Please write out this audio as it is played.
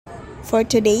For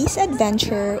today's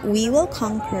adventure, we will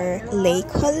conquer Lake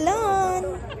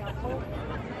Holon.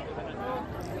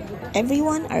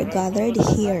 Everyone are gathered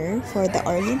here for the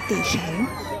orientation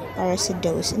para sa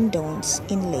do's and don'ts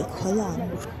in Lake Holon.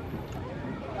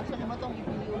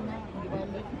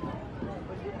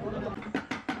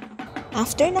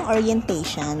 After ng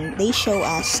orientation, they show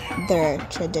us their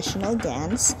traditional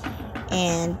dance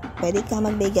and pwede ka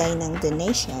magbigay ng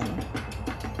donation.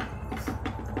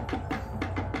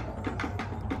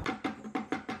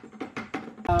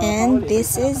 And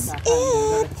this is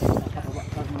it!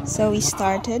 So we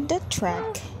started the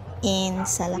trek in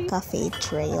Salakafe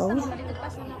Trail.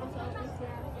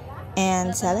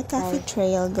 And Salakafe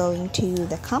Trail going to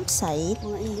the campsite,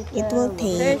 it will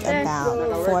take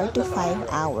about 4 to 5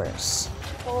 hours.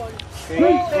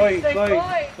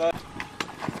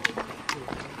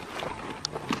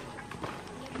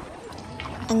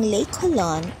 Ang Lake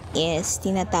Holon is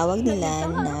tinatawag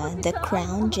nila na the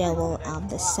crown jewel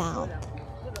of the South.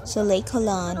 So Lake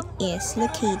Holon is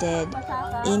located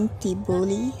in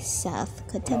Tibuli, South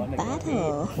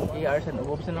Cotabato.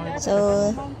 So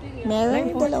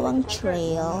merong dalawang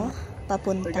trail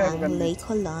papuntang Lake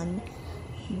Holon.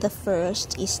 The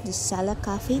first is the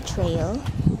Salakafe Trail,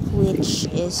 which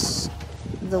is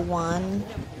the one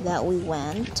that we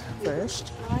went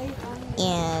first,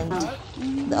 and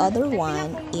the other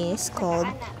one is called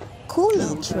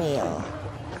Kuli Trail.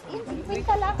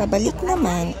 Pabalik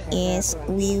naman is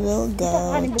we will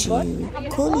go to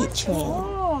Kuli Trail.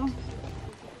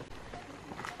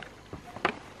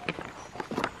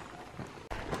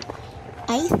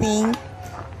 I think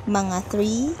mga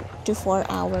 3 to 4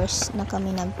 hours na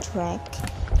kami nag-trek,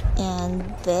 and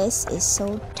this is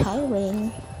so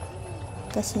tiring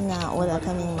kasi nga wala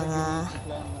kaming mga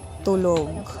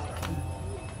tulog.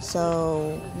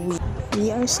 So we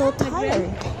are so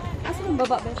tired. Asan yung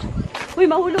baba, Besh? Uy,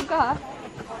 mahulog ka ha?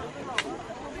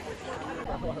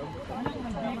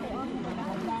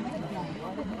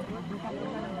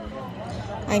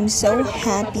 I'm so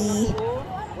happy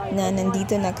na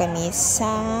nandito na kami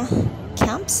sa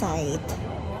campsite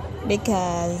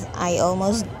because I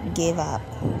almost gave up.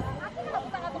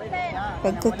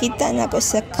 Pagkakita na ko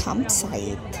sa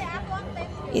campsite,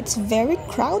 it's very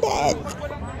crowded.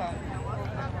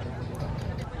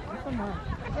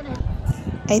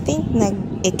 I think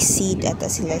nag-exceed ata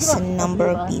sila sa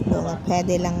number of people na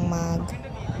pwede lang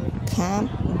mag-camp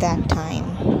that time.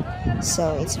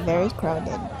 So, it's very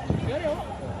crowded.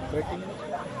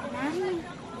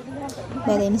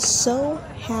 But I'm so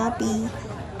happy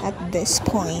at this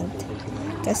point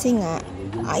kasi nga,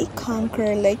 I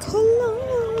conquer Lake Holon.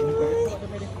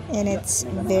 And it's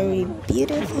very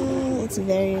beautiful, it's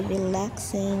very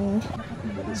relaxing.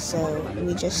 So,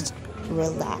 we just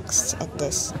relaxed at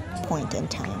this point in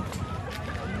time.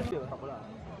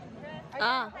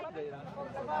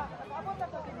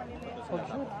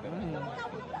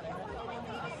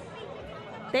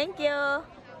 Thank you.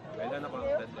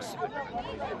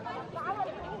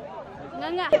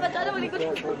 Nga. Ba't ano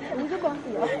malikod-likod?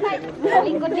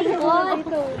 Malikod-likod.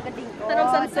 Tanong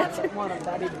sunset.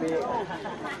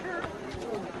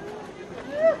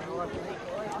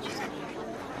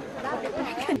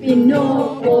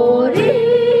 Pinupuri,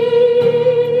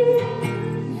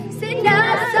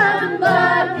 sinasamba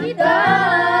kita.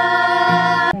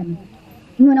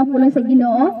 Ingon ang pulong sa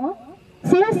Ginoo,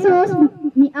 si Jesus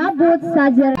miabot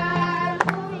sa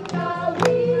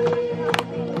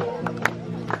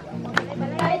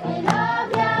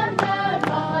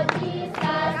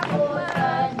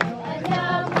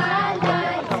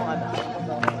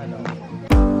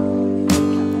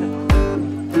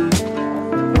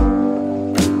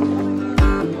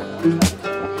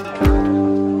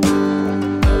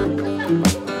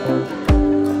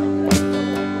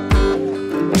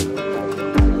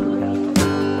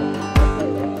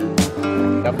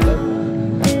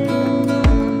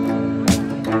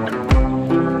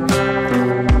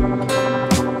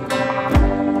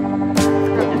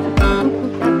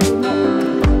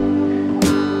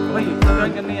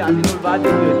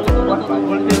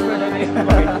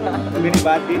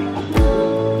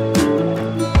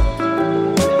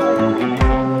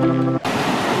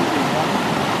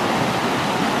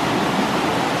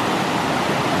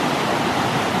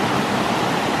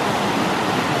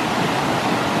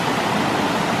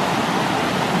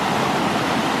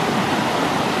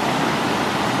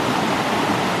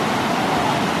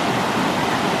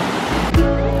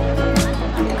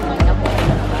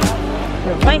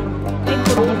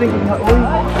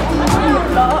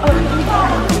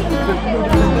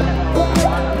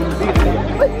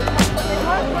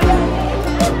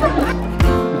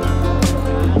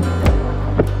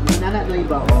Nana,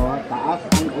 iba. taas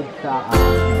ang udsaan.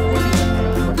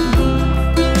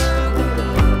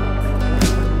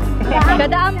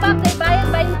 Kada ambak ay bayad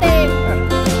 20.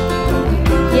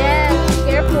 Yes,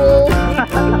 careful.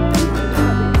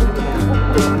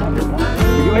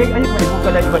 Ay, malibuka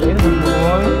dahil ba yun?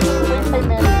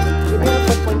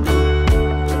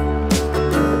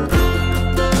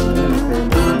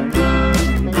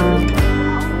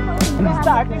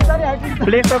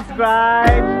 Please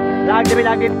subscribe! Lagi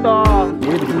to!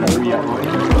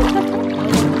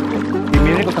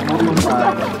 Pimili ko sa putong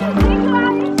sa...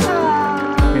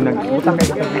 Pinag-utang kayo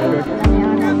sa picture.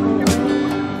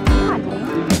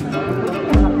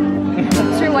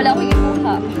 Sir, wala ko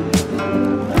ibuha.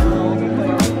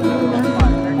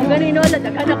 Ang ganino,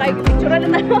 ladagan na kayo. Picture na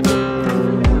na.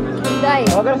 Day.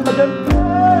 Huwag ka dyan!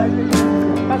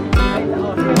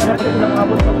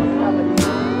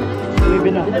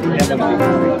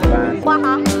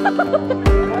 Baha.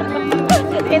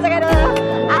 Isa ka na.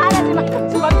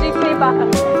 Si Ma'am Jeepney ba?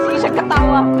 Sige siya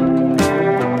katawa.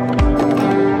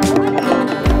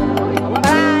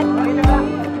 Marat.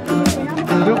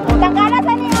 Tangkala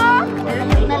sa niyo.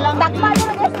 Takma nyo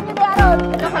na gusto nyo daron.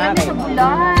 Nakalaan na sa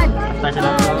bulan.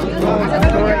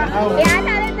 Yan,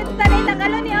 halit ito sa nila.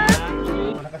 Tangkala niyo.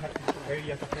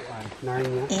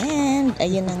 And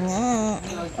ayun na nga,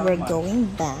 we're going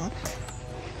back.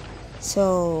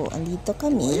 So, andito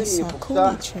kami sa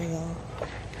Coulee Trail.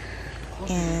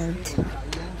 And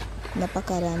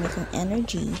napakarami kong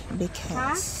energy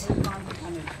because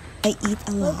I eat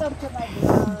a lot.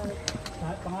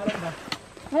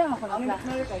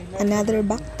 Another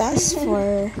baktas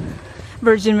for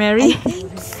Virgin I Mary.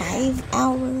 think 5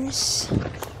 hours.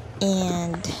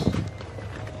 And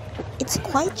it's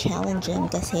quite challenging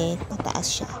kasi pataas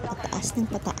siya. Pataas ng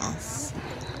pataas.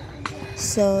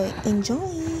 So,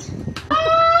 enjoy!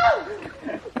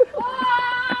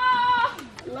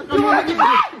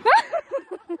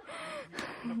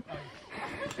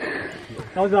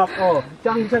 Kausap ko.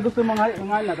 Siya gusto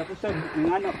mangana, tapos siya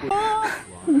mangana po.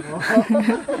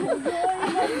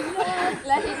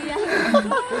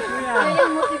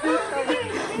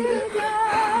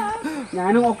 Na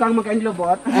anong okang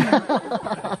makainlobot?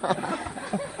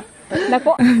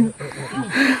 Nako.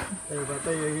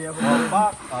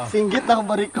 Singgit ako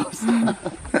barikos.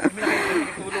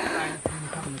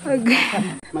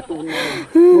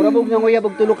 Murabog nga nguya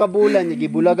bog tulo ka bulan,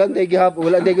 gibulagan tay gihap,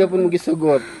 wala tay gapon mo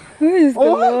gisugot. Praise the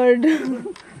Lord.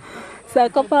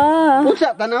 Saka pa.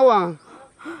 Unsa tanawa?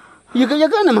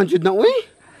 Yaga-yaga naman jud na uy.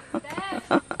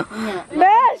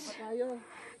 Besh!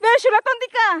 Besh, sulatan di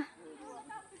ka.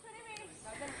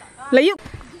 Layo.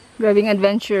 Grabing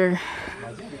adventure.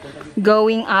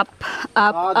 Going up,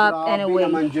 and away.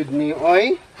 Naman jud ni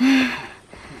oy.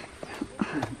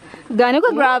 Gaano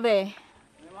ka grabe?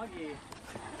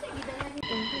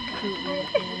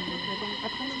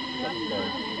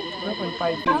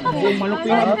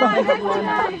 Malupin na ito.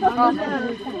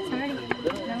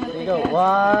 Ikaw,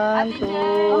 1,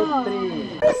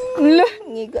 2, 3. Lah,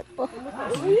 ngigat po.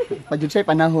 Pajud siya'y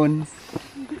panahon.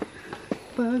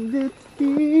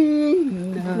 Pagdating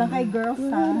na. Lang kay girls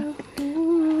ha.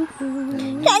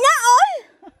 Sana all!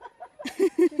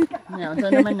 Unsa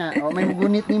naman na? O, may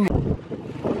mugunit ni mo.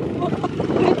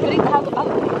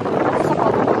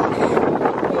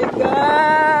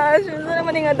 Gosh, ano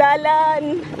naman yung adalan?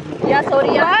 Yeah,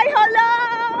 sorry.